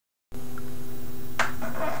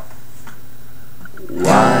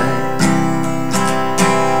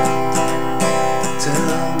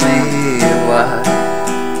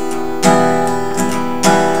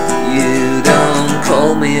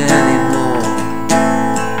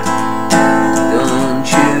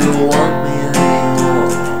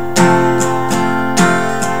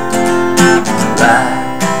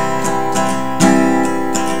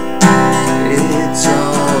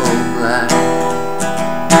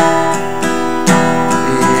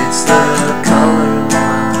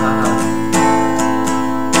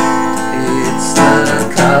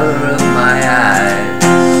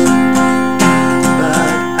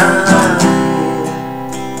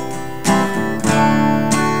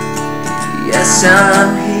'cause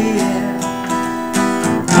I'm here.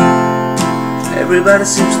 Everybody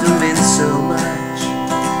seems to mean so much.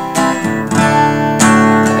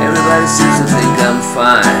 Everybody seems to think I'm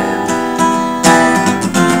fine.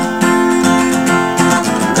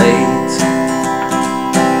 Late,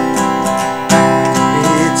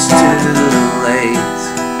 it's too late.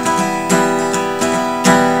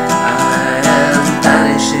 I am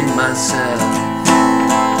punishing myself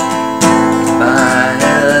by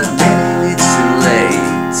admitting it's too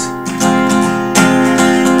late.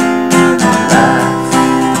 Laugh,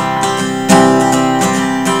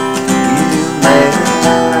 you make me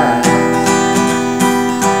laugh.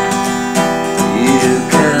 You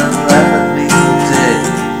can laugh at me for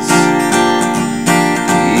days.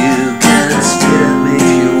 You can steal me if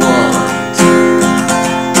you want,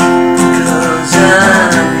 'cause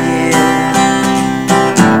I'm here.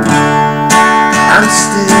 I'm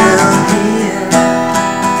still here.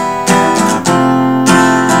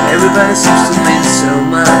 Everybody seems to mean so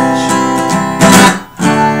much.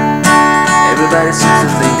 Everybody seems to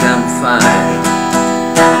think I'm fine.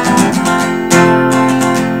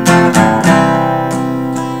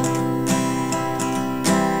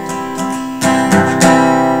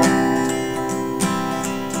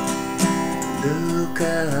 Look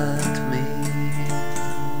at me.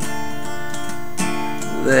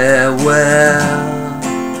 There were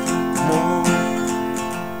more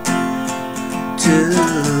to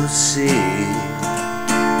see.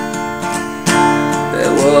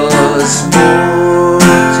 There was more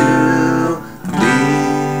to be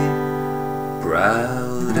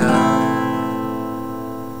proud of.